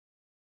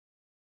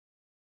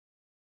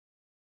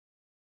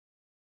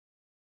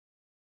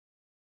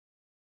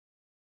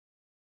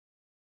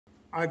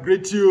I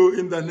greet you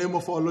in the name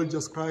of our Lord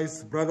Jesus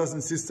Christ, brothers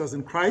and sisters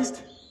in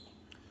Christ.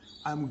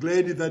 I'm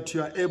glad that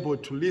you are able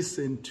to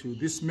listen to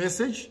this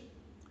message.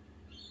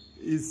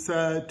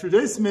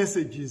 Today's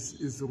message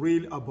is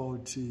real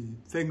about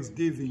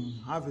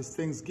Thanksgiving, harvest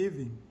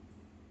Thanksgiving.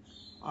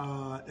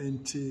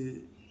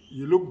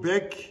 You look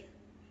back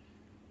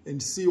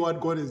and see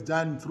what God has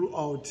done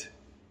throughout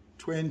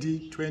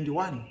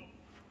 2021.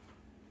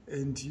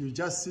 And you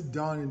just sit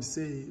down and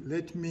say,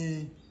 let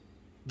me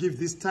give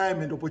this time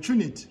and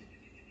opportunity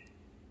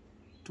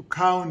to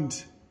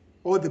count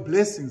all the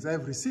blessings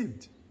I've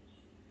received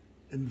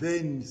and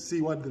then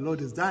see what the Lord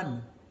has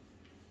done.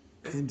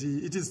 And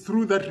it is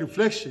through that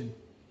reflection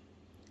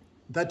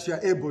that you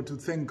are able to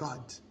thank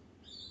God.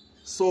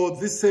 So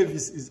this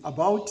service is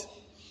about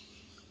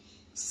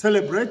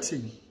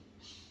celebrating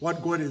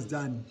what God has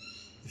done.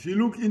 If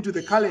you look into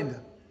the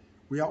calendar,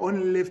 we are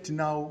only left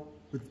now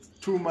with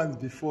 2 months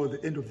before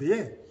the end of the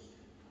year.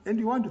 And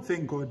we want to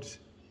thank God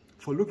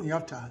for looking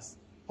after us.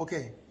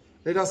 Okay,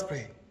 let us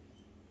pray.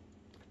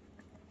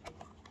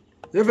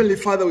 Heavenly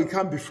Father, we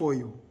come before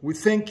you. We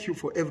thank you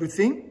for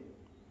everything.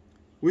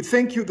 We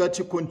thank you that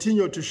you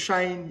continue to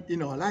shine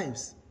in our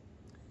lives.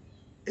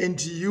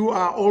 And you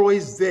are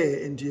always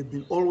there, and you have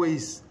been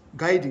always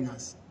guiding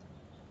us.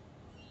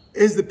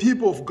 As the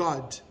people of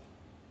God,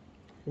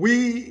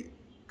 we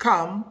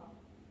come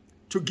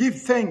to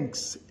give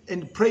thanks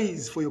and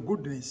praise for your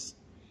goodness.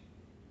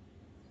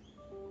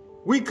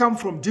 We come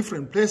from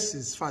different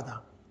places, Father,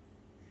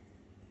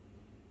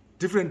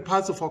 different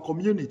parts of our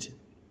community.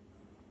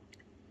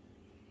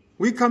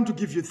 We come to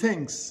give you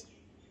thanks,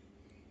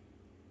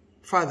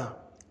 Father,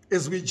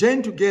 as we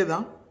join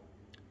together,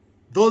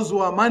 those who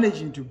are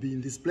managing to be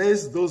in this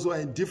place, those who are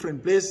in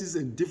different places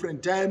and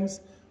different times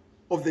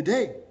of the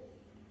day.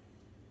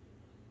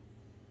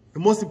 The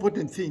most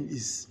important thing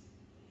is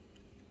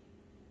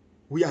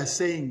we are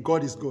saying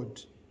God is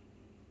good.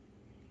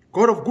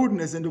 God of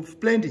goodness and of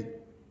plenty.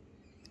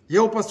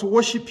 Help us to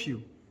worship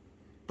you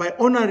by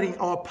honoring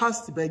our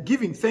past, by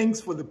giving thanks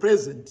for the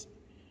present,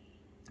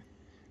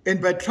 and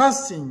by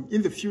trusting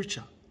in the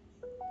future.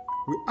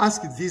 We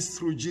ask this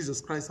through Jesus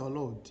Christ our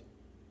Lord.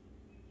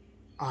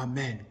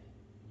 Amen.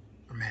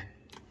 Amen.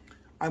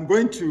 I'm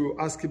going to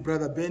ask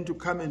Brother Ben to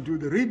come and do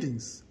the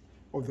readings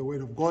of the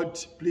Word of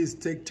God. Please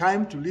take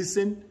time to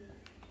listen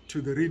to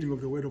the reading of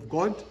the Word of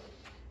God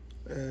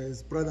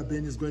as Brother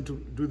Ben is going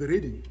to do the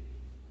reading.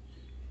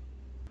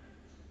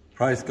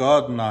 Praise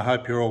God, and I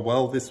hope you're all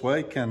well this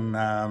week. And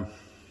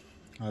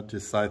I'd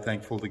just say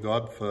thankful to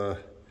God for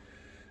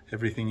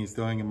everything he's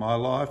doing in my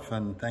life,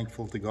 and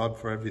thankful to God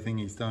for everything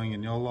he's doing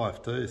in your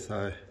life too.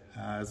 So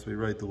as we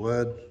read the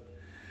word,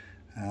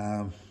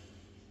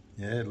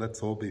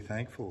 let's all be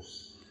thankful.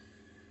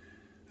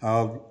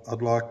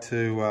 I'd like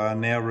to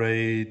now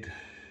read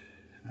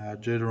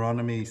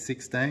Deuteronomy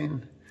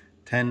 16,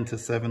 10 to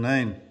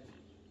 17.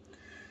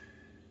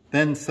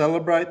 Then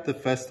celebrate the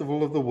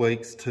festival of the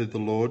weeks to the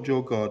Lord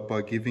your God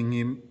by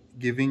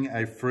giving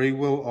a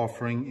freewill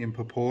offering in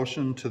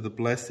proportion to the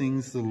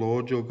blessings the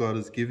Lord your God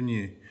has given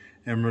you,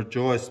 and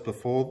rejoice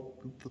before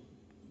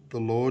the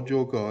Lord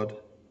your God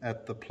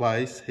at the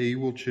place he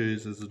will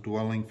choose as a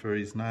dwelling for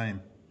his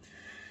name.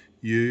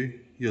 You,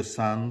 your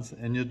sons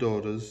and your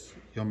daughters,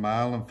 your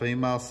male and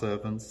female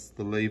servants,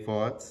 the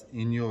Levites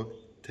in your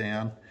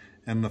town,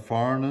 and the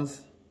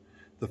foreigners,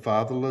 the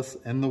fatherless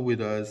and the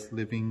widows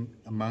living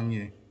among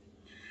you.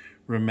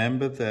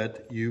 Remember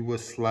that you were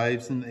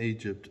slaves in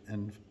Egypt,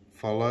 and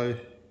follow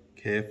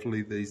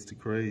carefully these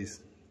decrees.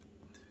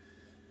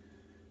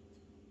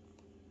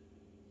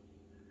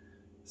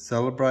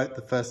 Celebrate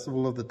the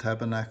festival of the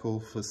tabernacle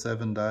for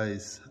 7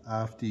 days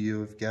after you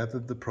have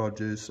gathered the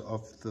produce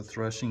of the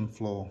threshing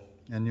floor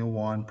and your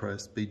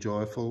winepress. Be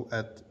joyful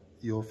at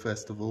your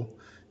festival,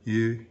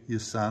 you, your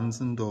sons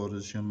and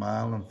daughters, your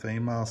male and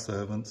female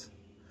servants,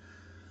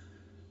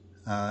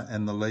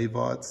 and the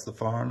Levites, the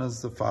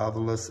foreigners, the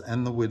fatherless,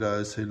 and the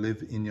widows who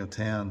live in your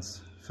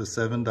towns. For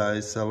 7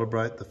 days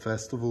celebrate the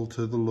festival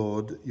to the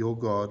Lord your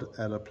God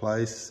at a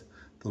place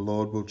the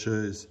Lord will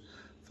choose.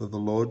 For the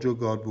Lord your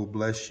God will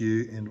bless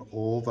you in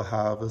all the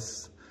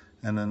harvests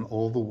and in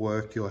all the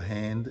work your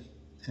hand,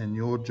 and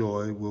your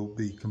joy will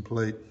be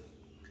complete.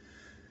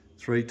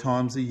 3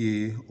 times a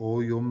year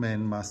all your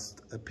men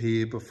must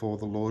appear before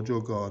the Lord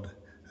your God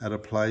at a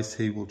place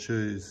he will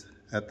choose,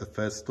 at the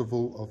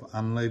festival of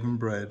unleavened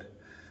bread,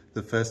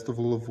 the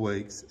festival of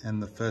weeks,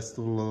 and the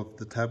festival of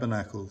the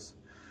tabernacles.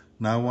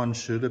 No one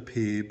should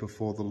appear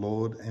before the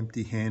Lord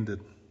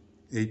empty-handed.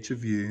 Each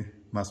of you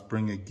must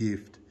bring a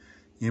gift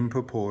in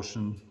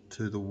proportion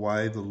to the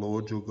way the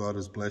Lord your God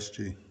has blessed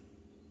you.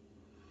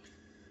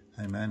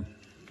 Amen.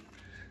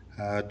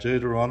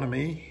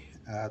 Deuteronomy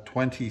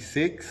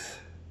 26,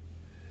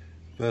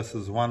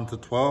 verses 1 to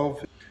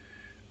 12.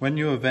 When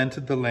you have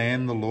entered the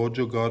land the Lord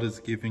your God is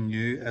giving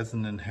you as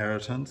an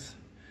inheritance,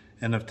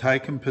 and have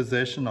taken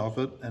possession of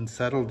it and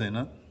settled in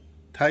it,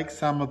 take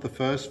some of the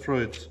first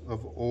fruits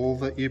of all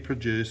that you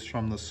produce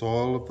from the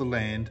soil of the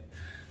land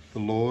the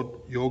Lord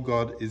your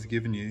God is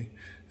giving you,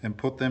 and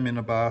put them in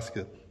a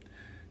basket.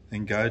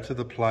 and go to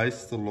the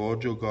place the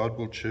Lord your God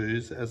will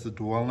choose as a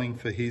dwelling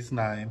for his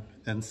name,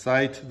 and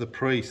say to the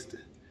priest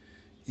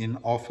in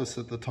office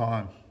at the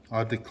time,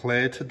 I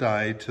declare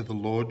today to the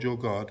Lord your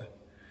God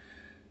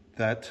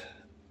that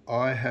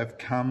I have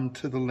come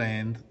to the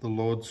land the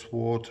Lord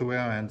swore to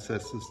our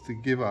ancestors to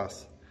give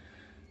us.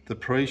 The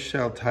priest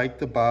shall take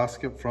the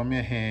basket from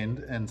your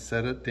hand and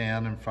set it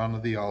down in front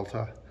of the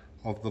altar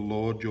of the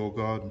Lord your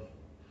God.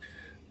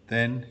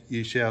 Then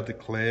ye shall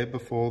declare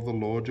before the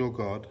Lord your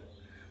God,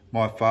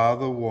 my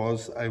father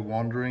was a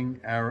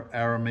wandering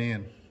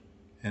Aramean,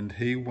 and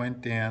he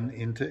went down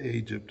into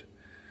Egypt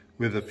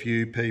with a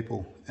few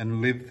people,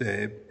 and lived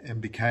there, and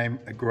became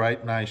a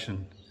great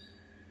nation,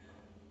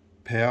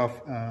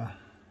 powerful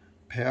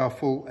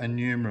and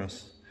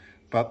numerous.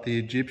 But the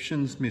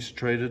Egyptians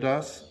mistreated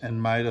us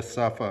and made us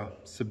suffer,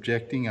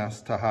 subjecting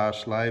us to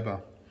harsh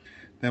labour.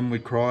 Then we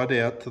cried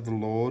out to the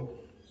Lord,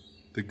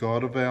 the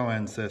God of our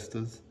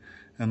ancestors,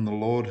 and the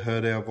Lord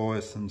heard our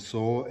voice and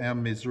saw our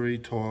misery,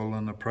 toil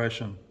and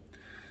oppression.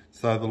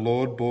 So the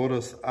Lord brought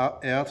us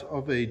out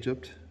of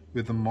Egypt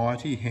with a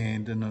mighty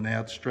hand and an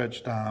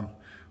outstretched arm,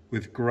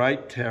 with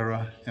great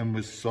terror and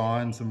with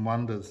signs and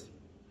wonders.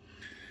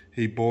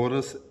 He brought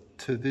us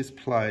to this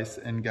place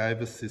and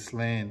gave us this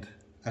land,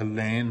 a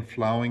land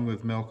flowing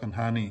with milk and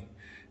honey.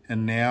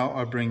 And now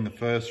I bring the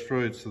first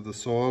fruits of the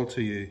soil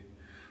to you,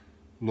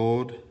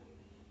 Lord,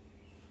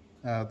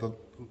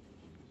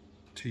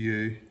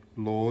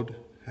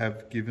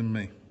 have given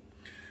me.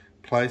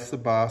 Place the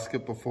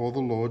basket before the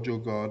Lord your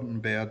God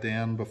and bow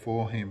down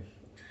before him.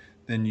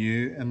 Then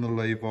you and the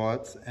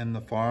Levites and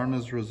the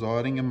foreigners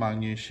residing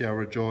among you shall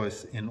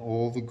rejoice in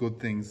all the good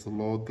things the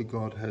Lord the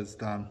God has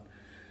done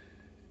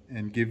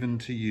and given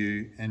to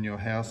you and your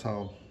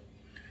household.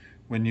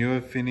 When you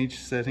have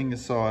finished setting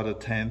aside a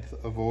tenth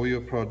of all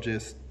your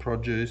produce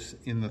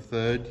in the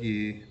 3rd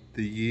year,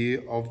 the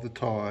year of the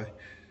tithe,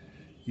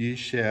 you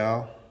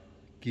shall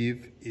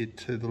give it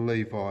to the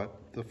Levite,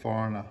 the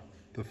foreigner,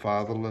 the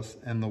fatherless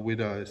and the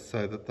widows,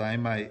 so that they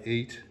may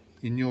eat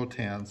in your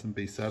towns and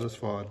be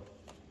satisfied.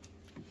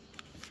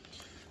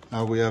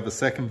 We have a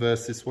second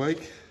verse this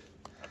week,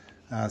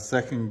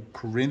 2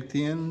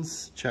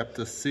 Corinthians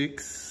chapter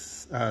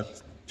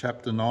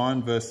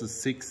 9,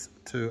 verses 6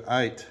 to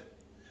 8.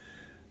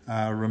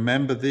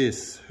 Remember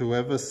this,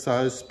 whoever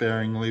sows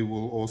sparingly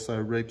will also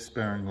reap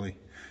sparingly,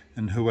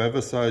 and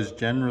whoever sows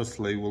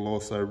generously will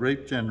also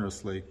reap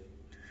generously.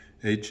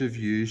 Each of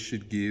you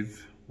should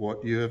give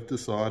what you have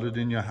decided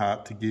in your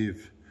heart to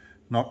give,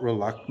 not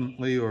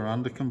reluctantly or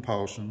under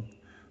compulsion,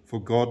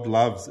 for God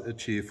loves a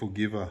cheerful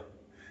giver.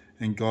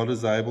 And God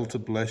is able to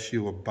bless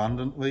you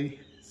abundantly,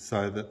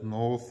 so that in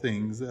all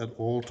things at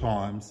all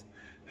times,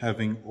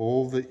 having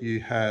all that you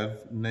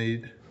have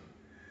need,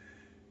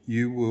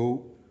 you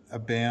will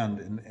abound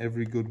in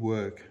every good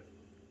work.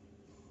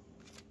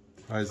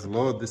 Praise the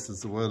Lord. This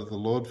is the word of the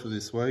Lord for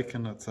this week,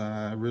 and it's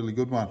a really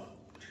good one.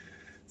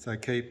 So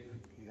keep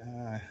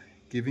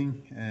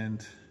giving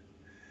and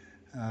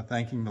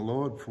thanking the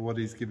Lord for what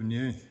he's given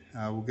you.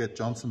 We'll get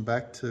Johnson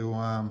back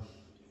to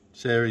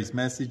share his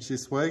message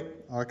this week.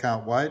 I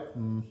can't wait,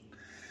 and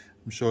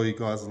I'm sure you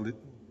guys are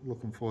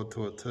looking forward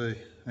to it too.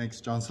 Thanks,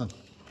 Johnson.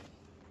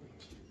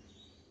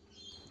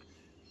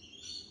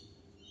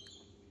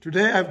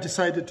 Today I've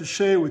decided to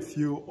share with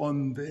you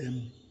on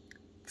the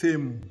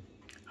theme,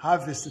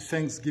 Harvest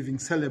Thanksgiving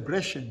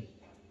Celebration.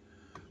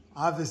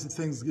 Harvest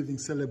Thanksgiving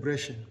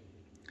Celebration.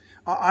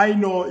 I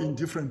know in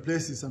different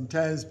places,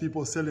 sometimes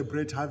people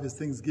celebrate Harvest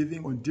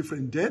Thanksgiving on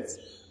different dates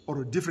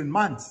or different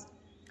months.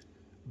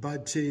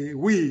 But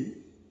we,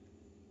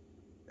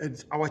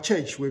 at our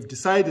church, we've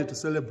decided to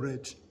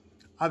celebrate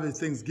Harvest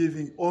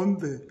Thanksgiving on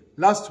the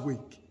last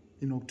week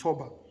in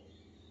October,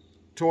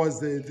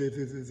 towards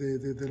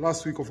the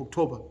last week of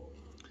October.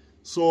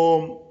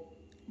 So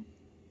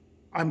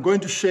I'm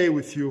going to share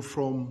with you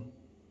from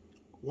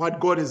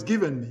what God has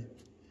given me.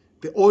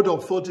 The order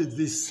of thought is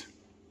this.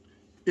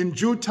 In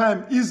due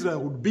time, Israel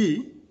would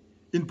be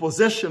in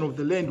possession of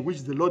the land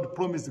which the Lord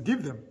promised to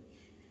give them.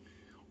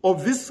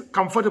 Of this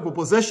comfortable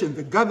possession,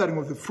 the gathering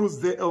of the fruits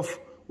thereof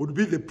would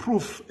be the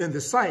proof and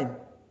the sign.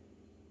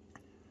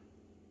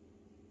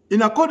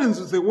 In accordance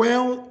with the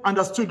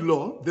well-understood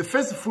law, the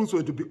first fruits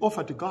were to be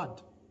offered to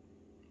God.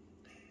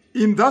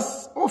 In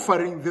thus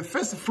offering the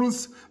first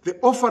fruits, the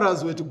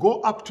offerers were to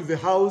go up to the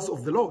house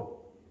of the Lord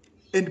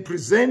and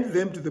present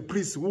them to the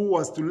priest, who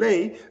was to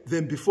lay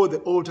them before the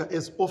altar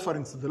as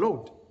offerings to the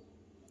Lord.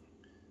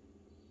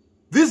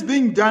 This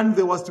being done,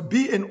 there was to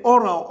be an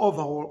aura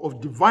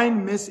of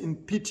divine mercy in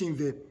pitying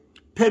the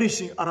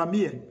perishing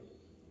Aramean,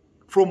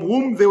 from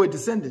whom they were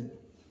descended.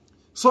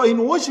 So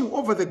in watching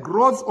over the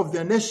growth of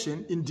their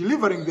nation, in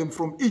delivering them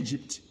from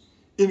Egypt,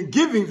 in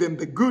giving them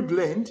the good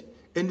land,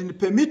 and in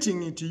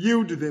permitting it to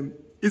yield them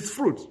its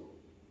fruit.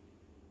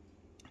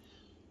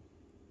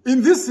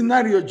 In this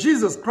scenario,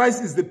 Jesus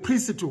Christ is the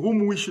priest to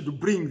whom we should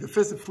bring the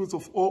first fruits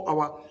of all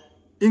our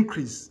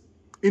increase.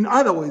 In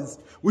other words,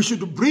 we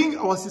should bring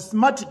our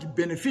systematic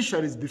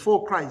beneficiaries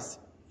before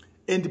Christ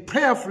and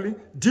prayerfully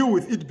deal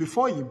with it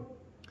before him.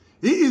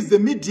 He is the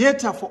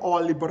mediator for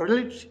our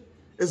liberality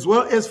as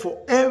well as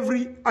for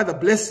every other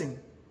blessing.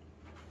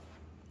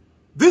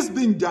 This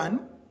being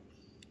done,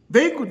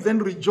 they could then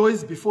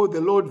rejoice before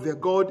the Lord their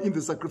God in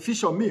the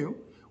sacrificial meal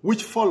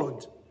which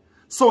followed.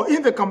 So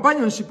in the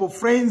companionship of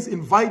friends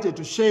invited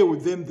to share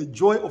with them the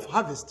joy of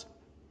harvest,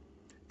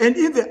 and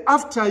in the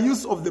after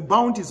use of the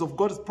bounties of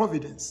God's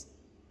providence.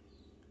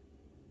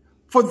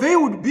 For they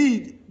would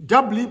be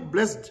doubly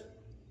blessed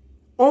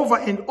over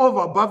and over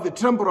above the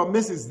temporal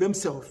mercies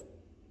themselves.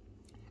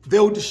 They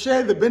would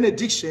share the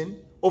benediction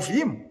of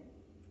him.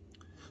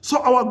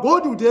 So our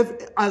God would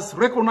have us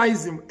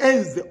recognize him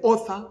as the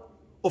author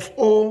of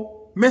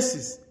all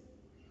mercies.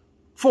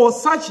 For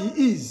such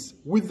he is.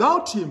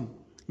 Without him,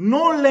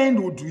 no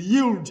land would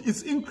yield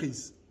its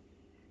increase,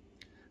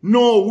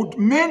 nor would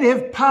men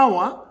have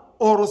power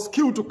or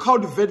skill to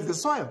cultivate the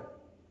soil.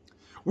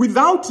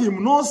 Without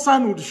him, no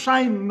sun would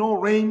shine, no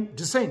rain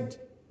descend.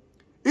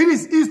 It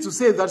is easy to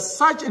say that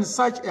such and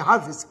such a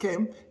harvest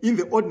came in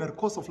the ordinary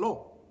course of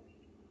law,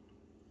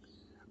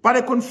 but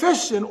a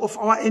confession of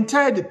our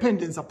entire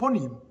dependence upon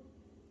him.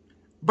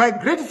 By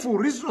grateful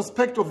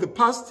retrospect of the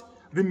past,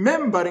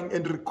 remembering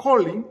and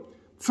recalling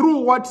through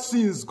what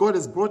sins God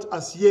has brought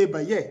us year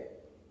by year.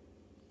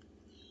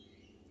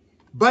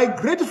 By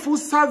grateful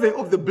survey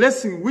of the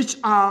blessings which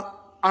are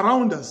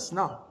around us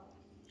now.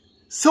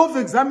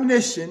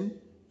 Self-examination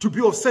to be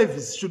of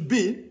service should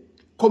be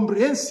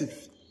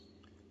comprehensive,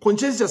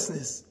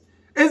 conscientiousness,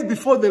 as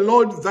before the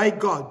Lord thy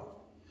God.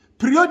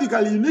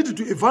 Periodically, you need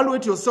to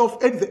evaluate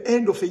yourself at the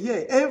end of a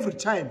year. Every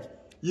time,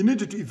 you need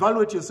to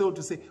evaluate yourself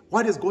to say,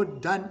 what has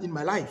God done in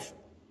my life?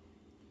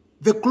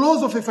 The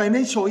close of a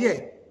financial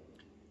year.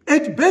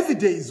 At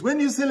birthdays, when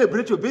you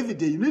celebrate your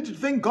birthday, you need to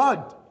thank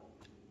God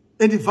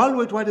and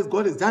evaluate what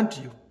God has done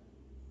to you.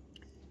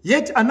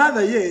 Yet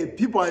another year,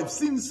 people I've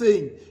seen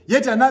saying,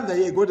 yet another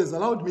year God has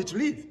allowed me to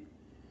live.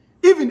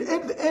 Even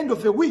at the end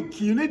of a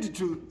week, you need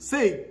to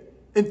say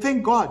and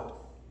thank God.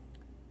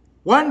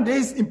 One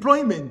day's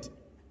employment,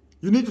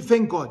 you need to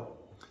thank God.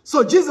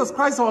 So Jesus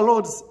Christ our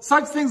Lord,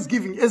 such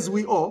thanksgiving as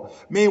we owe,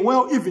 may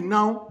well even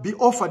now be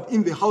offered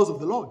in the house of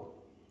the Lord.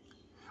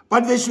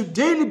 But there should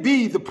daily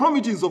be the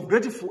promptings of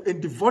grateful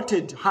and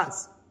devoted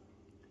hearts.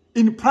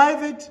 In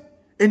private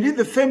and in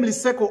the family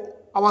circle,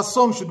 our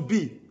song should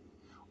be,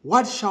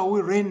 what shall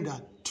we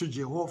render to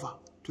Jehovah,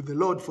 to the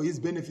Lord, for his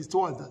benefits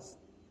towards us?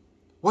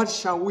 What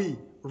shall we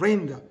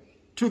render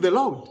to the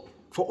Lord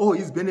for all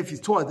his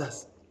benefits towards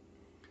us?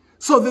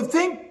 So the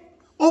thank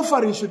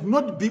offering should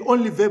not be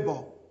only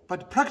verbal,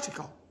 but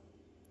practical.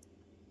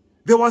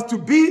 There was to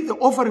be the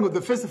offering of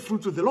the first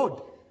fruit to the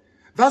Lord.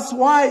 That's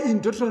why in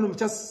Deuteronomy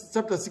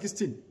chapter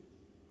 16,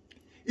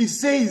 it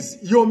says,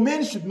 your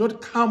men should not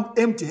come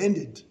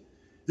empty-handed.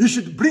 You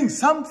should bring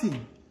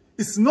something.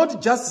 It's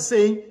not just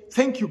saying,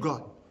 thank you,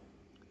 God.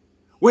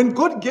 When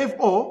God gave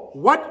all,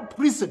 what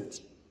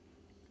precept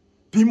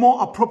be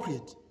more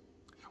appropriate?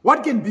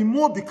 What can be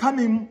more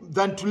becoming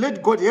than to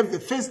let God have the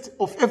first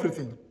of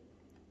everything?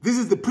 This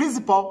is the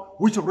principle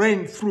which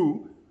ran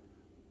through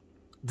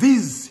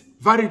these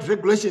varied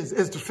regulations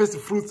as to first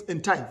fruits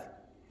and tithe.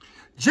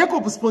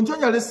 Jacob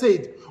spontaneously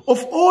said,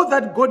 of all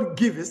that God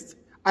giveth,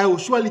 I will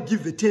surely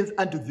give the tenth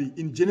unto thee,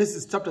 in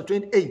Genesis chapter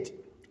 28,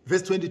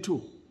 verse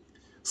 22.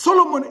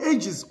 Solomon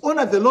urges,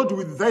 honor the Lord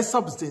with thy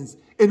substance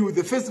and with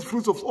the first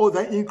fruits of all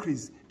thy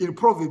increase, in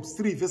Proverbs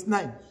 3, verse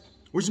 9,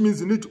 which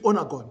means you need to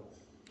honor God.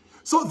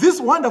 So this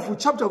wonderful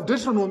chapter of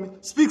Deuteronomy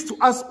speaks to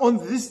us on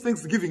this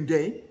Thanksgiving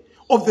Day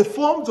of the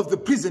forms of the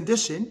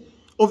presentation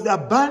of the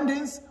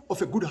abundance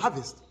of a good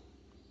harvest.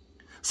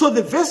 So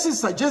the verses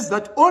suggest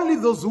that only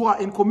those who are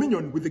in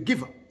communion with the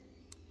giver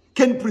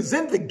can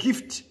present the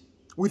gift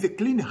with a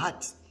clean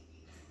heart.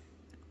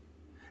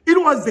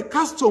 It was the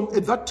custom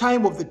at that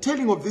time of the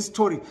telling of this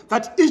story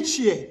that each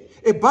year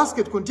a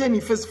basket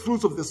containing first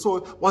fruits of the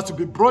soil was to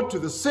be brought to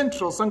the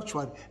central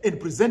sanctuary and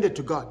presented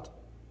to God.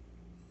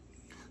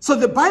 So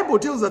the Bible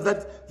tells us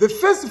that the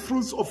first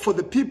fruits for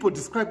the people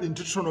described in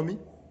Deuteronomy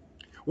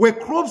were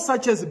crops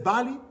such as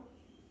barley,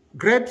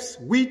 grapes,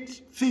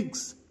 wheat,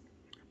 figs,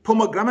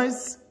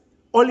 pomegranates,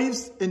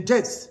 olives, and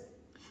dates.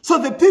 So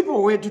the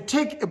people were to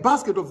take a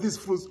basket of these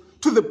fruits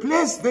to the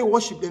place they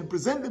worshipped and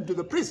present them to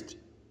the priest.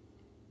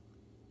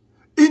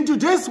 In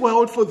today's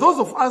world, for those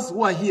of us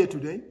who are here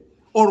today,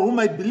 or who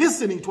might be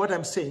listening to what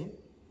I'm saying,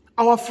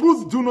 our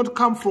fruits do not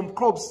come from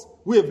crops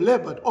we have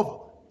labored over.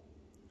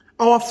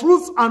 Our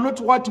fruits are not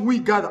what we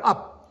gather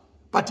up,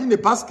 but in a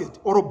basket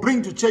or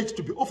bring to church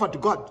to be offered to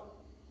God.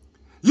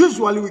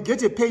 Usually we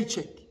get a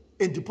paycheck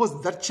and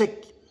deposit that check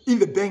in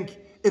the bank,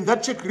 and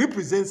that check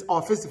represents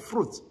our first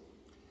fruits.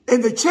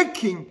 And the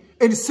checking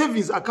and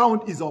savings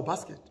account is our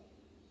basket.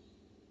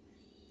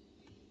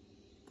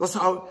 That's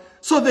how.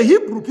 So the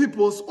Hebrew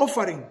people's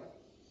offering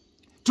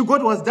to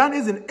God was done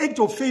as an act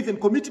of faith and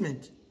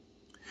commitment.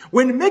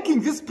 When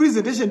making this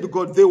presentation to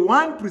God, the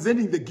one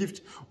presenting the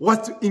gift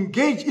was to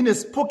engage in a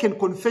spoken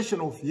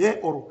confession of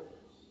or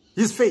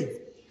his faith.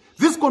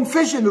 This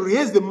confession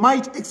rehearsed the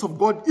mighty acts of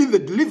God in the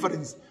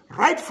deliverance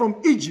right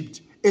from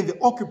Egypt and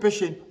the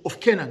occupation of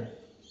Canaan.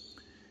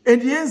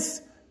 And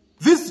yes,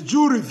 this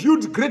Jew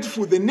reviewed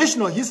grateful the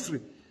national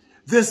history,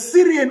 the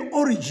Syrian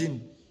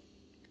origin,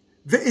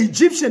 the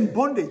Egyptian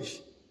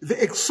bondage,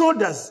 the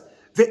Exodus,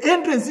 the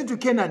entrance into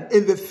Canaan,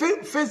 and the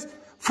first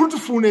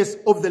fruitfulness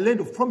of the land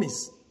of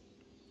promise.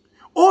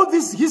 All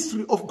this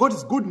history of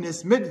God's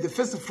goodness made the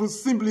first fruits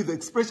simply the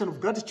expression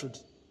of gratitude.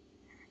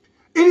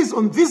 It is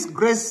on this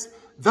grace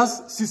that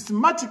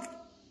systematic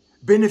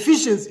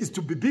beneficence is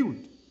to be built.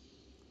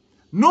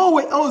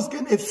 Nowhere else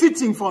can a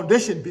fitting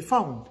foundation be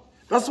found.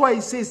 That's why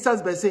he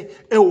starts by saying,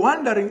 a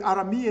wandering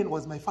Aramean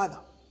was my father.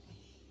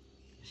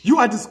 You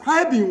are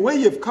describing where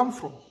you have come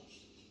from.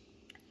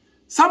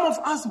 Some of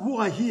us who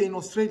are here in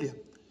Australia,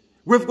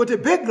 we've got a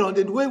background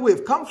and where we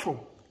have come from.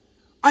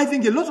 I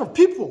think a lot of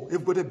people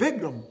have got a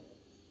background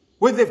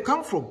where they've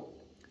come from.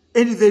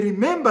 And they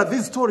remember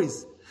these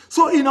stories.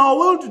 So in our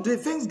world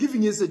today,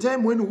 Thanksgiving is a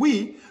time when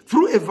we,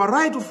 through a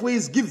variety of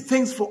ways, give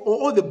thanks for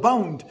all the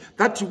bound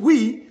that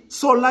we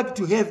so like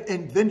to have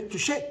and then to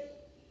share.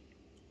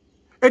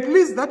 At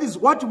least that is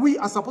what we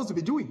are supposed to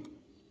be doing.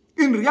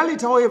 In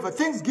reality, however,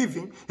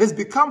 Thanksgiving has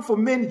become for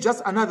many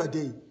just another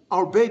day,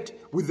 albeit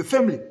with the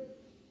family.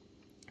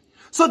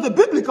 So the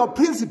biblical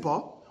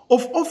principle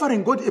of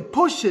offering God a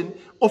portion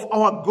of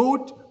our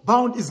God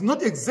bound is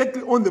not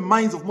exactly on the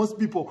minds of most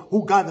people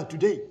who gather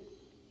today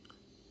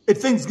at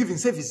Thanksgiving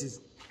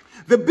services.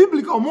 The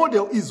biblical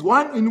model is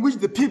one in which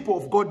the people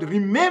of God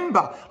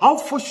remember how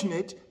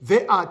fortunate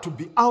they are to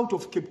be out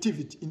of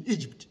captivity in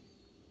Egypt.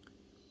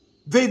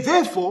 They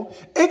therefore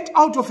act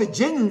out of a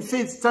genuine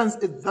faith stance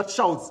that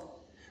shouts,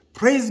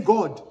 praise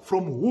God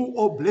from whom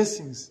all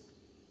blessings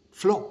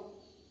flow.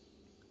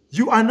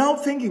 You are now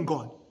thanking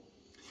God.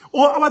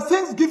 Or our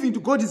thanksgiving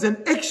to God is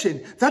an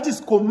action that is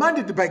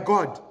commanded by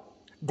God.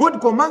 God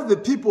commands the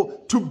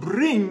people to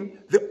bring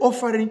the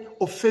offering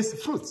of first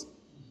fruits.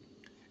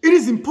 It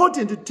is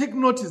important to take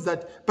notice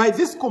that by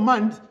this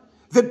command,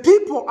 the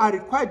people are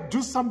required to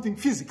do something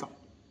physical.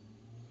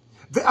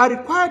 They are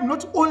required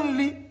not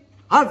only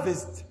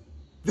harvest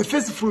the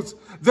first fruits,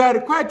 they are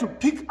required to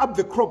pick up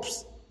the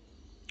crops,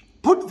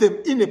 put them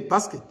in a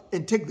basket,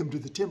 and take them to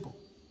the temple.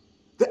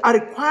 They are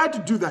required to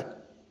do that.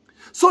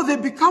 So they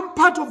become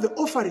part of the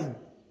offering.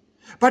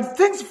 But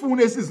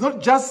thankfulness is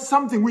not just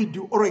something we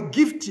do or a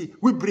gift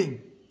we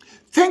bring.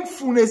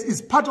 Thankfulness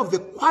is part of the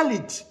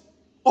quality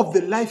of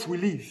the life we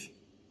live.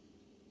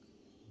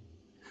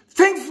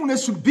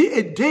 Thankfulness should be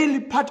a daily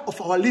part of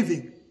our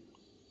living.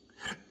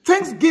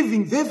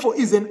 Thanksgiving, therefore,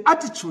 is an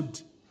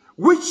attitude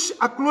which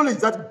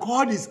acknowledges that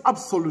God is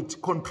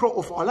absolute control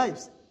of our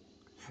lives.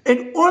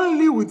 And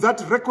only with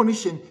that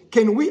recognition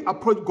can we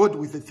approach God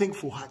with a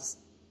thankful heart.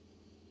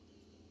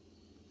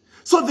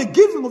 So the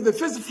giving of the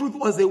first fruit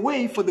was a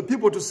way for the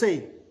people to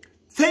say,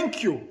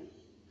 thank you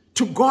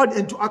to God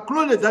and to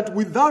acknowledge that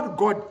without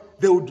God,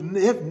 they would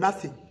have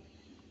nothing.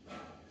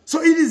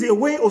 So it is a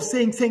way of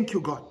saying thank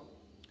you, God.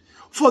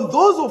 For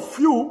those of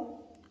you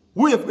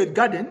who have a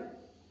garden,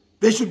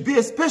 there should be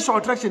a special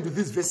attraction to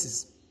these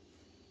verses.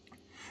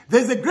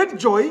 There's a great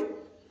joy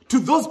to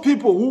those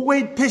people who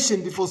wait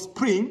patiently for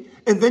spring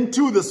and then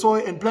till the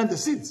soil and plant the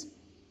seeds.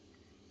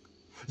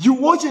 You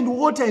watch and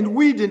water and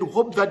weed and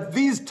hope that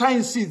these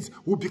tiny seeds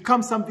will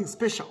become something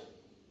special.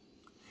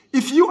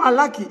 If you are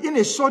lucky, in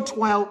a short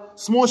while,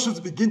 small shoots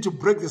begin to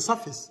break the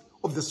surface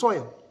of the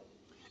soil,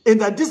 and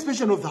the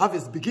anticipation of the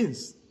harvest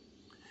begins.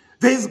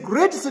 There is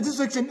great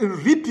satisfaction in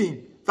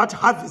reaping that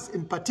harvest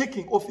and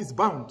partaking of its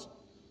bound.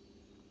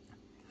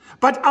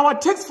 But our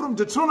text from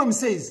Deuteronomy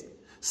says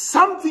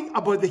something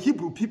about the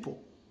Hebrew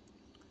people.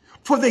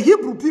 For the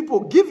Hebrew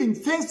people, giving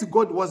thanks to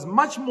God was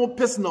much more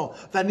personal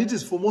than it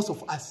is for most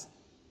of us.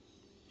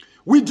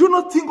 We do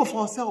not think of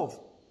ourselves,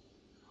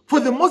 for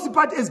the most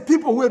part, as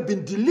people who have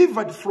been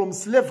delivered from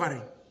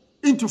slavery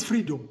into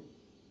freedom.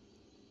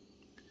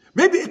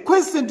 Maybe a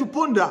question to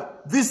ponder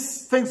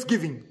this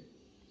Thanksgiving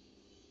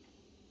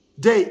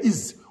Day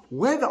is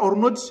whether or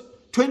not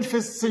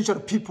 21st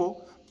century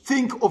people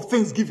think of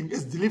Thanksgiving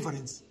as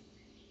deliverance.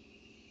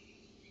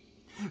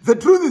 The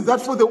truth is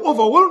that for the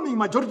overwhelming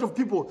majority of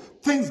people,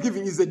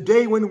 Thanksgiving is a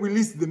day when we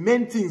list the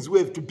main things we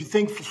have to be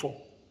thankful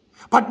for,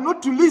 but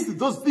not to list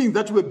those things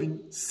that we have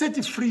been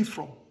set free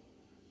from.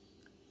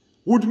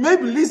 Would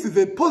maybe list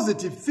the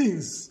positive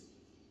things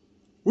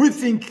we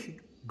think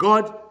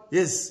God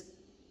has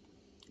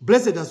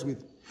blessed us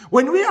with.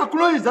 When we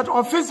acknowledge that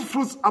our first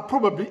fruits are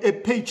probably a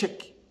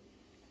paycheck,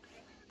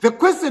 the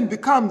question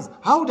becomes,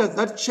 how does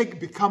that check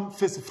become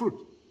first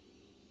fruit?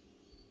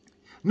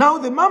 Now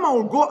the mama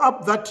will go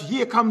up that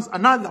here comes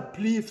another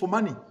plea for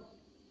money.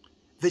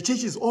 The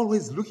church is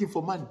always looking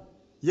for money.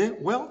 Yeah,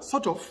 well,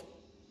 sort of.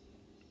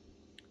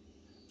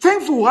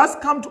 Thankful has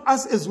come to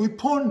us as we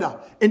ponder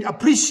and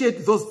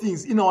appreciate those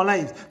things in our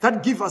lives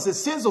that give us a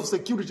sense of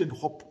security and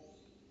hope.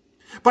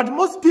 But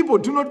most people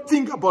do not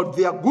think about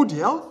their good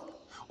health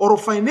or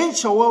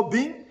financial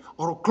well-being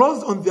or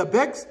clothes on their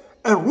backs,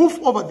 a roof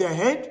over their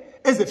head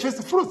as the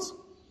first fruits.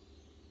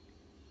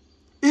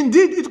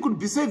 Indeed, it could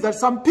be said that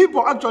some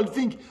people actually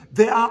think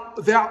they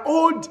are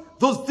owed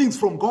those things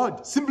from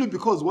God simply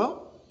because,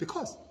 well,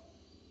 because.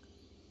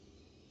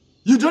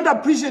 You don't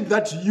appreciate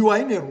that you are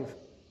in a roof.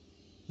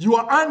 You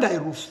are under a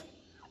roof.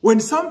 When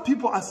some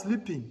people are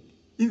sleeping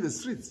in the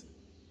streets,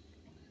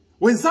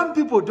 when some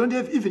people don't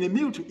have even a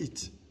meal to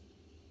eat,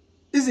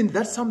 isn't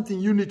that something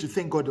you need to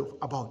thank God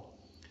about?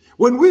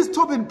 When we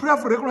stop and pray,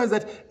 recognize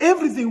that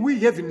everything we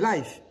have in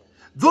life,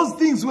 those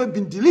things we have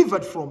been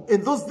delivered from,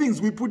 and those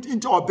things we put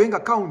into our bank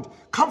account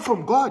come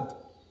from God.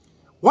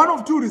 One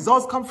of two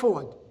results come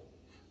forward.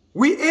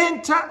 We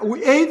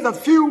either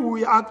feel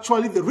we are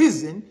actually the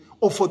reason,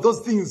 or for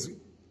those things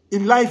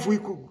in life we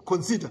could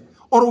consider,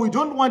 or we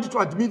don't want to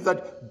admit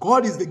that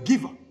God is the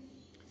giver,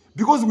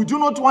 because we do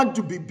not want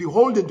to be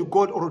beholden to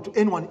God or to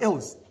anyone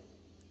else,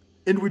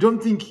 and we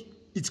don't think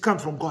it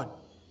comes from God.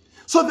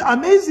 So the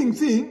amazing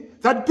thing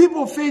that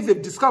people of faith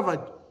have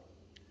discovered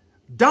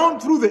down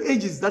through the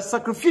ages, that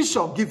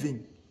sacrificial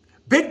giving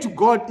back to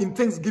God in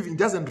thanksgiving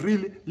doesn't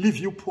really leave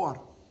you poor.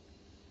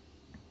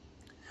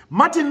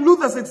 Martin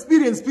Luther's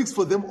experience speaks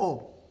for them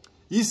all.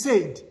 He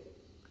said,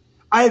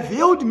 I have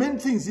held many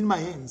things in my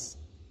hands,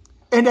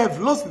 and I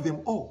have lost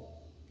them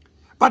all.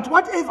 But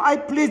whatever I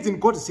placed in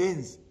God's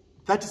hands,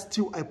 that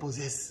still I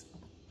possess.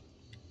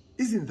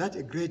 Isn't that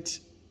a great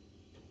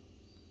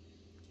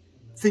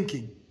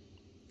thinking?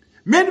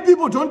 Many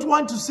people don't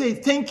want to say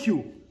thank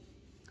you,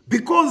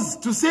 because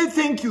to say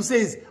thank you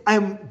says, I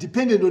am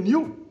dependent on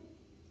you.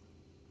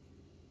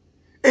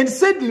 And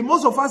sadly,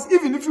 most of us,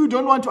 even if we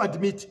don't want to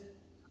admit,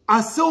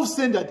 are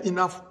self-centered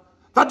enough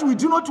that we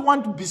do not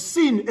want to be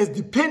seen as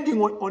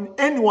depending on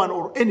anyone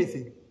or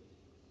anything.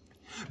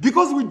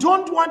 Because we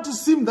don't want to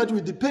seem that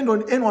we depend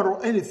on anyone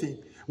or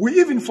anything, we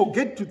even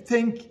forget to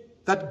thank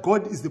that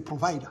God is the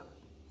provider.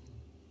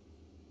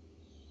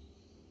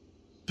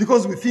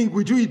 Because we think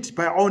we do it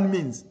by our own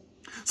means.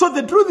 So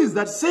the truth is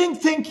that saying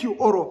thank you,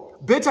 or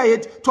better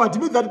yet, to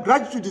admit that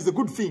gratitude is a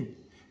good thing,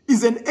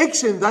 is an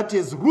action that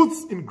has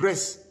roots in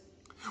grace.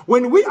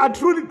 When we are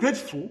truly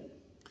grateful,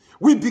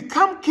 we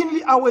become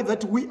keenly aware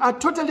that we are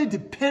totally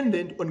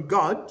dependent on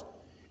God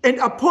and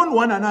upon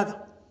one another.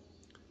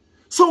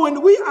 So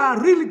when we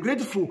are really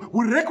grateful,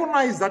 we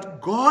recognize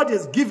that God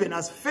has given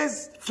us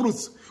first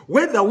fruits,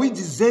 whether we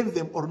deserve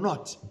them or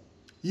not.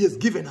 He has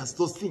given us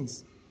those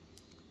things.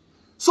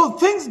 So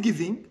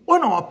thanksgiving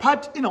on our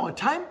part in our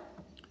time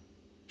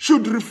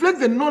should reflect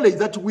the knowledge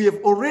that we have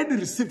already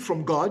received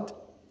from God,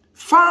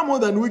 far more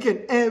than we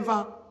can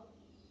ever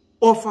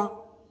offer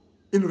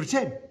in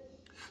return.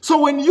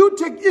 So when you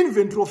take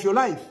inventory of your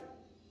life,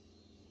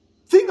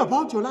 think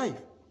about your life.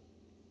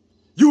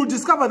 You will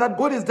discover that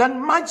God has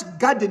done much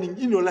gardening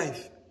in your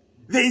life.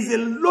 There is a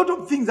lot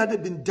of things that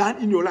have been done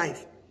in your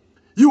life.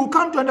 You will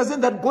come to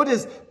understand that God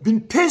has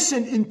been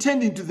patient in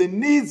tending to the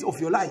needs of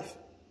your life.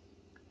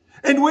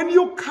 And when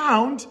you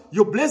count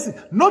your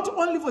blessings, not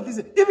only for this,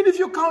 even if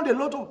you count a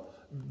lot of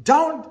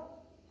down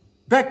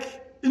back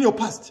in your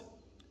past,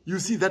 you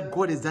see that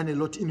God has done a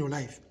lot in your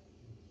life.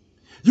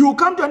 You will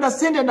come to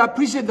understand and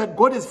appreciate that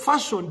God has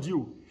fashioned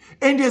you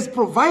and has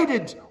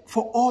provided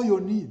for all your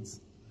needs.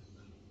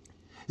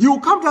 You will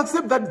come to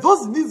accept that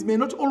those needs may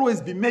not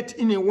always be met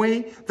in a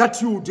way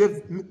that you would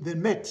have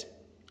them met.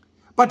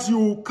 But you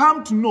will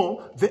come to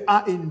know they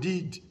are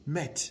indeed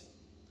met,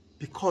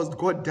 because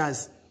God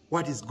does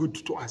what is good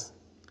to us.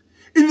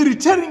 In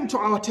returning to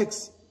our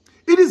text,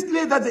 it is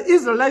clear that the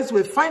Israelites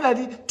were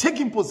finally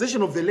taking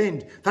possession of the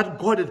land that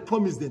God had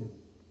promised them.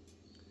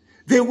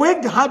 They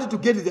worked hard to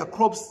get their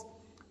crops.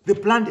 They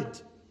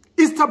planted,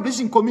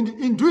 establishing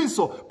community. In doing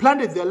so,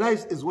 planted their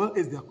lives as well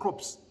as their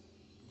crops.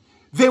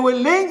 They were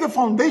laying the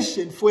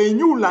foundation for a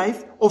new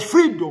life of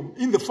freedom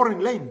in the foreign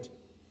land.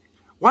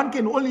 One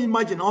can only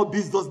imagine how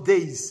busy those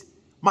days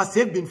must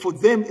have been for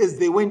them as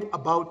they went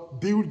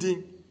about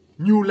building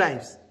new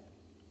lives.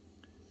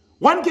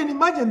 One can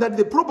imagine that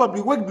they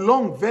probably worked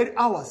long, very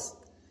hours,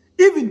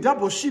 even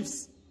double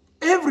shifts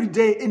every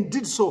day, and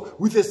did so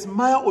with a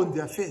smile on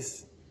their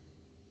face.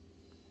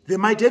 They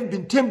might have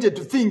been tempted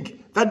to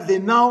think that they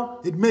now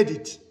had made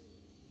it.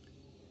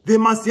 They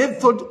must have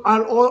thought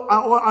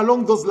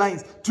along those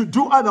lines. To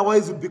do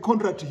otherwise would be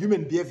contrary to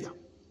human behavior.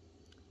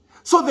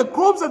 So the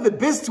crops are the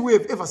best we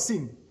have ever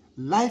seen.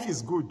 Life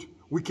is good.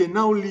 We can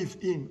now live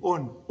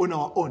on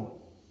our own.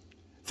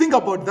 Think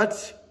about that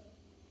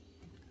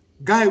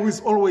guy who is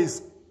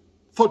always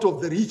thought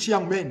of the rich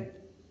young man.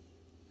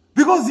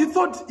 Because he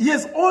thought he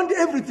has owned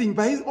everything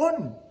by his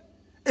own.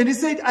 And he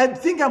said, I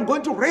think I'm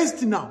going to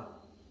rest now.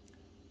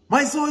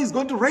 My soul is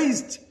going to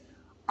rest.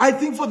 I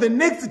think for the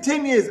next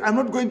 10 years, I'm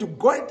not going to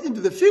go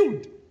into the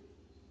field.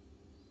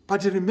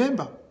 But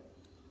remember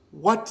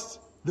what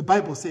the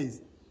Bible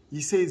says.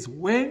 He says,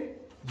 when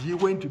he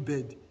went to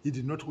bed, he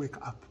did not wake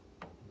up.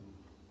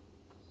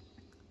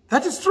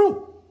 That is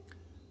true.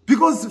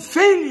 Because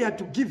failure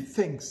to give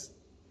thanks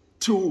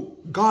to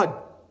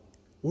God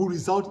will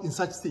result in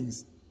such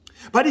things.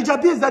 But it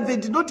appears that they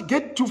did not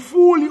get to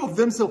fully of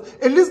themselves,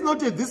 at least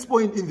not at this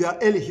point in their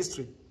early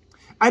history.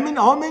 I mean,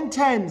 how many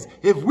times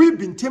have we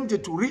been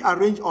tempted to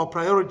rearrange our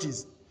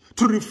priorities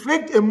to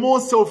reflect a more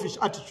selfish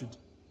attitude?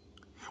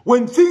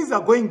 When things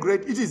are going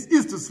great, it is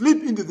easy to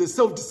slip into the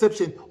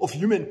self-deception of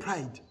human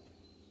pride.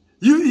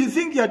 You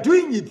think you're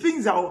doing it,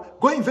 things are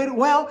going very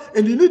well,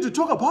 and you need to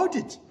talk about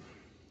it.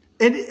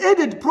 And the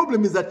added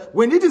problem is that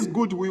when it is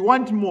good, we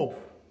want more.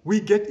 We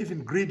get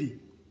even greedy.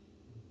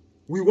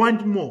 We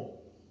want more.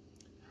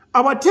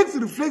 Our text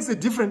reflects a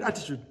different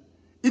attitude.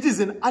 It is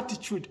an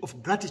attitude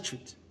of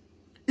gratitude.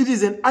 It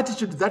is an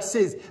attitude that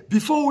says,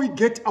 before we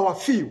get our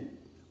fill,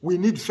 we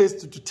need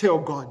first to tell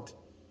God,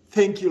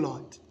 thank you,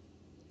 Lord.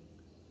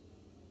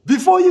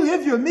 Before you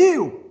have your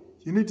meal,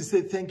 you need to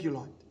say, thank you,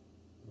 Lord.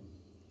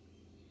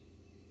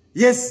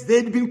 Yes,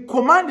 they had been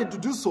commanded to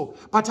do so,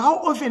 but how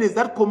often has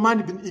that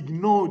command been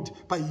ignored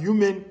by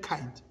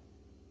humankind?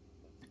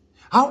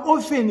 How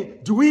often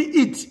do we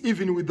eat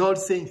even without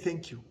saying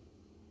thank you?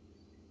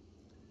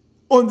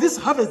 On this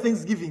Harvest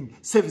Thanksgiving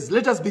service,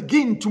 let us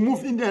begin to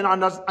move into an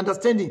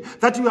understanding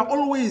that we are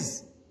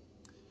always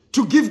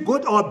to give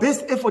God our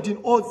best effort in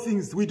all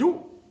things we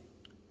do.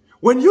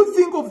 When you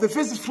think of the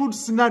first fruit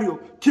scenario,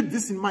 keep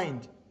this in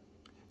mind.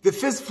 The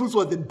first fruits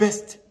were the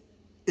best,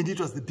 and it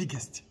was the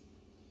biggest.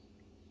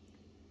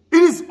 It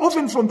is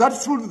often from that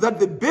fruit that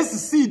the best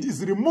seed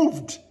is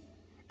removed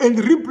and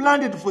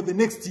replanted for the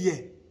next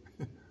year.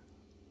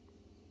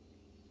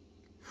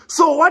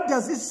 So what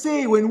does it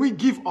say when we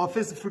give our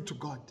first fruit to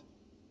God?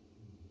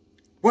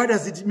 What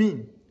does it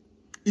mean?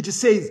 It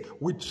says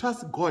we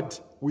trust God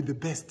with the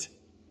best.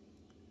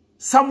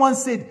 Someone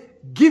said,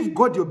 give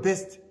God your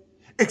best.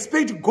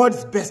 Expect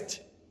God's best.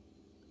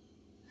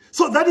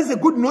 So that is a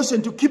good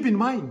notion to keep in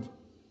mind.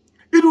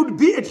 It would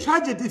be a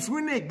tragedy if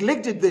we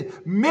neglected the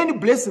many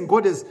blessings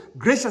God has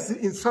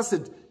graciously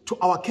entrusted to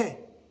our care.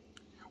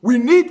 We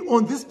need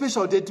on this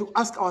special day to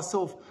ask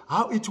ourselves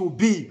how it will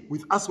be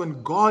with us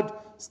when God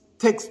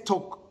takes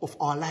stock of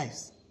our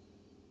lives.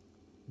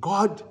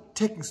 God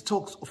taking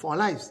stock of our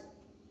lives.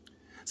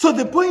 So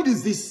the point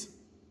is this.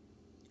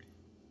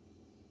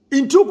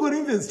 In 2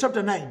 Corinthians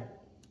chapter 9,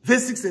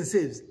 verse 6 and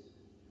says,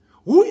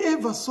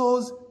 whoever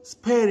sows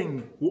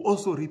sparing will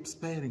also reap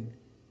sparing.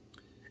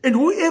 And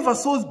whoever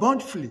sows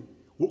bountifully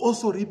will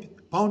also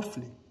reap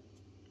bountifully.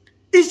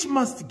 Each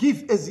must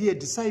give as he had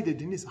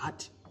decided in his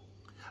heart,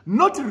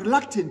 not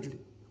reluctantly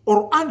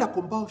or under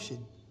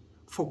compulsion,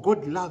 for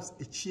God loves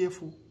a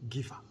cheerful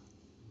giver.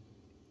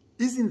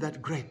 Isn't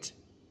that great?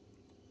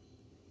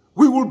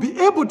 We will be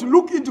able to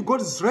look into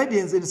God's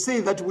radiance and say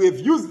that we have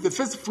used the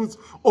first fruits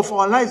of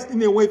our lives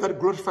in a way that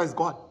glorifies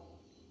God.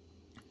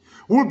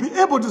 We'll be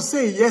able to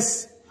say,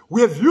 yes,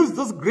 we have used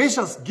those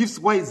gracious gifts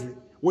wisely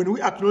when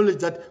we acknowledge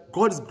that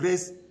God's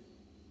grace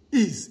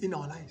is in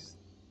our lives.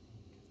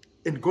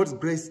 And God's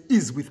grace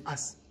is with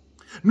us.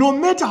 No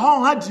matter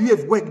how hard you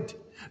have worked,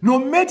 no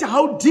matter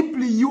how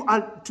deeply you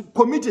are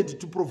committed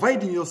to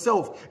providing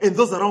yourself and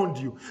those around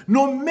you,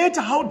 no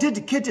matter how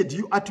dedicated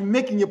you are to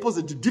making a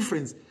positive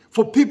difference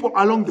for people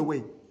along the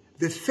way,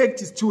 the fact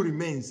still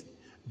remains,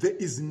 there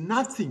is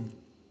nothing,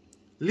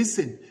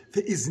 listen,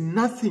 there is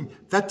nothing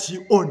that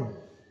you own.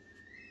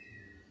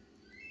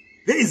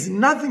 There is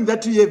nothing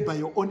that you have by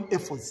your own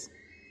efforts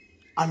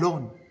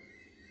alone.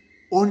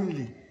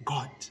 Only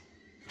God.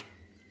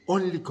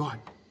 Only God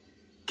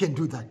can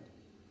do that.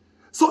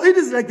 So it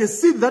is like the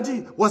seed that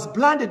was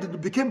planted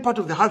and became part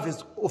of the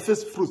harvest of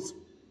first fruits.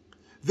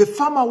 The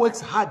farmer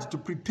works hard to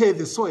prepare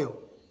the soil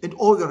and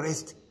all the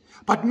rest.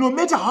 But no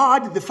matter how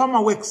hard the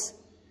farmer works,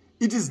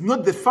 it is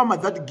not the farmer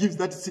that gives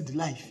that seed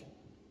life.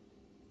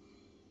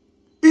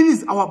 It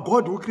is our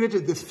God who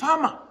created the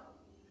farmer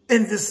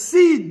and the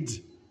seed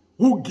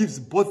who gives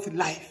both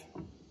life.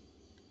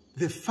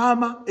 The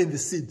farmer and the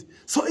seed.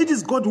 So it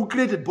is God who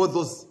created both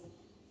those.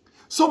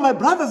 So my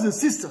brothers and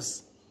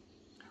sisters,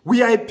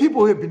 we are a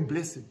people who have been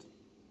blessed.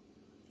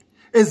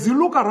 As you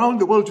look around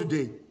the world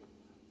today,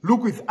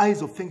 look with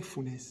eyes of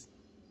thankfulness.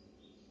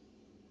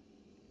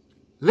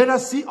 Let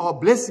us see our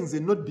blessings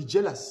and not be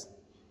jealous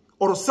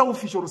or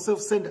selfish or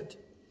self-centered.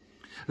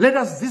 Let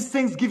us, this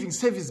Thanksgiving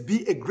service,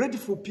 be a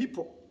grateful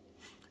people.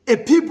 A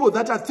people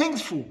that are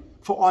thankful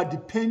for our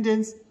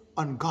dependence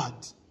on God.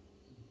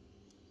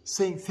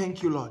 Saying,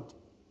 thank you, Lord.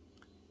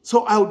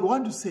 So I would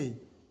want to say,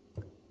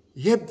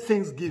 happy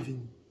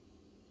Thanksgiving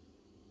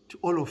to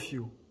all of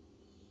you.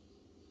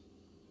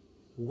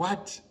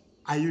 What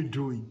are you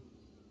doing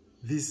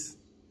this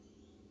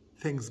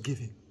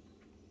Thanksgiving?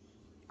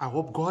 I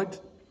hope God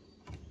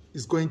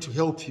is going to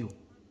help you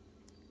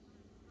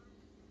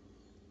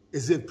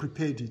as you have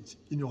prepared it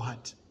in your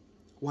heart,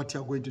 what you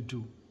are going to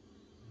do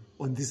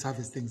on this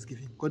Harvest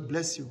Thanksgiving. God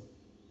bless you.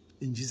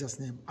 In Jesus'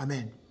 name,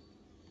 amen.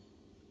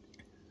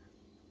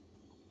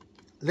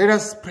 Let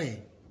us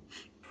pray.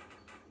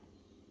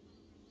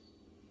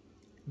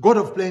 God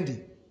of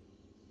plenty,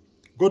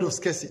 God of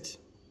scarcity,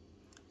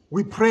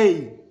 we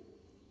pray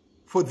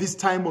for this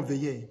time of the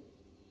year,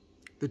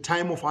 the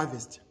time of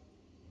harvest,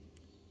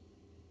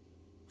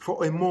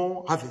 for a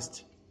more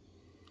harvest.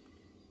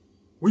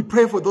 We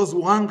pray for those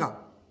who hunger,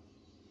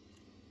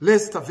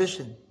 less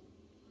starvation,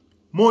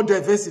 more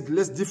diversity,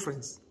 less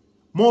difference,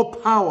 more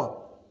power,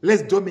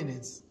 less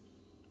dominance,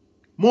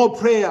 more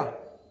prayer,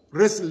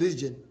 less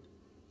religion,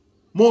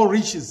 more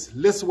riches,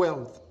 less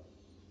wealth,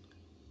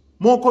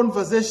 more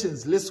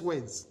conversations, less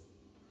words,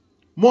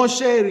 more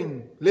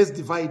sharing, less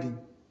dividing,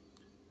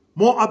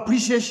 more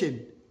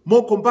appreciation,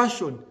 more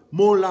compassion,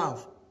 more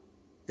love,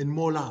 and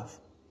more love,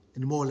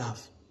 and more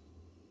love.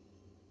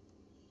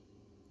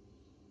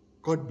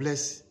 God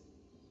bless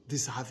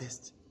this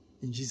harvest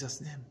in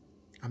Jesus' name.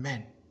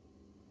 Amen.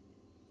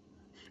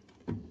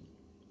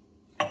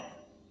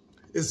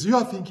 As you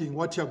are thinking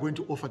what you are going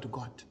to offer to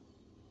God,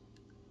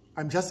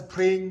 I'm just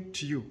praying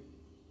to you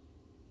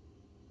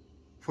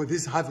for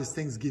this harvest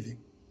Thanksgiving.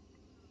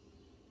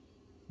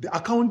 The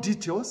account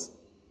details,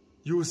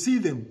 you will see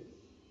them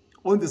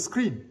on the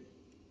screen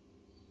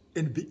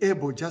and be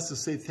able just to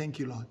say, thank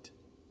you, Lord.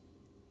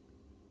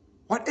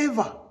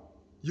 Whatever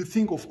you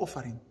think of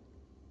offering,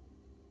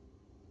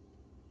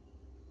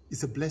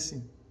 it's a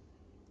blessing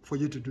for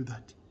you to do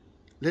that.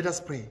 Let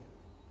us pray.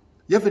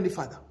 Heavenly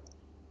Father,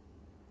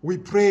 we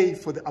pray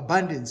for the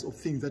abundance of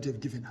things that you have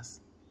given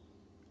us.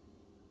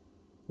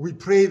 We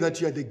pray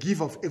that you are the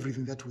giver of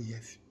everything that we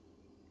have.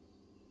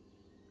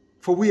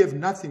 For we have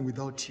nothing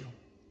without you.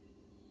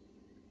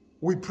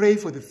 We pray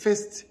for the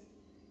first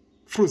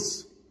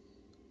fruits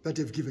that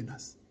you have given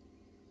us.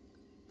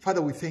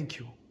 Father, we thank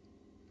you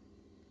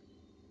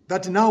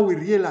that now we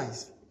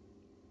realize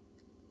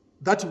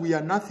that we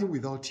are nothing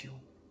without you.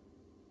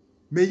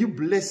 May you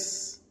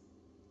bless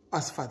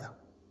us, Father,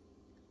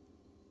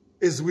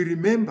 as we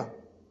remember,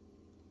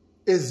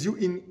 as you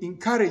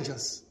encourage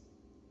us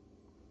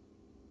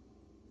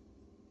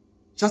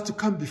just to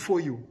come before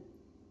you,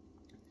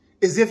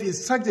 as if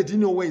instructed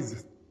in your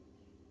ways,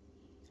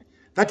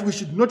 that we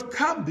should not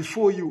come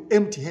before you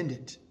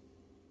empty-handed,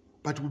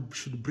 but we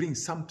should bring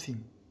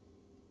something.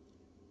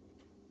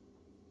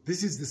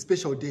 This is the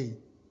special day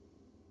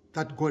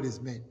that God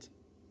has made,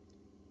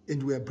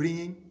 and we are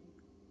bringing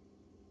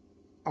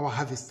our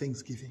harvest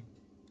Thanksgiving.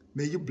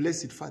 May you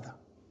bless it, Father.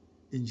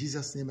 In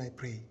Jesus' name I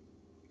pray.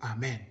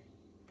 Amen.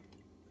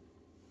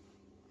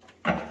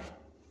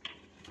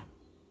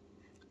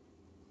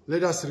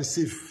 Let us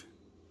receive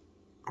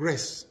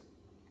grace.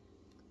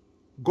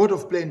 God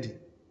of plenty,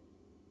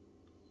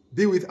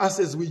 be with us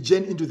as we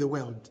journey into the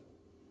world.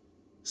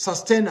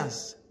 Sustain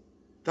us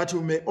that we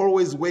may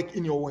always work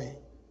in your way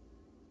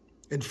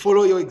and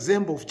follow your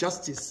example of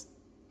justice,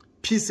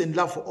 peace, and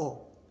love for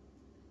all.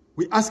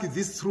 We ask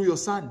this through your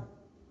Son,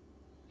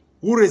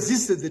 who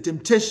resisted the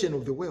temptation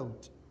of the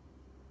world.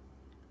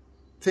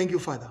 Thank you,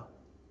 Father.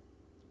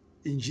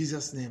 In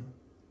Jesus' name,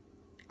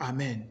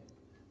 amen.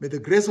 May the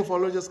grace of our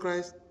Lord Jesus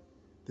Christ,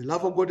 the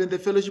love of God, and the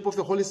fellowship of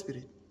the Holy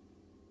Spirit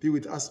be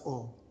with us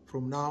all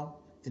from now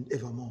and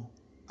evermore.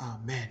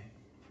 Amen.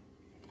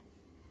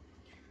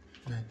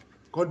 Amen.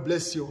 God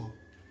bless you all.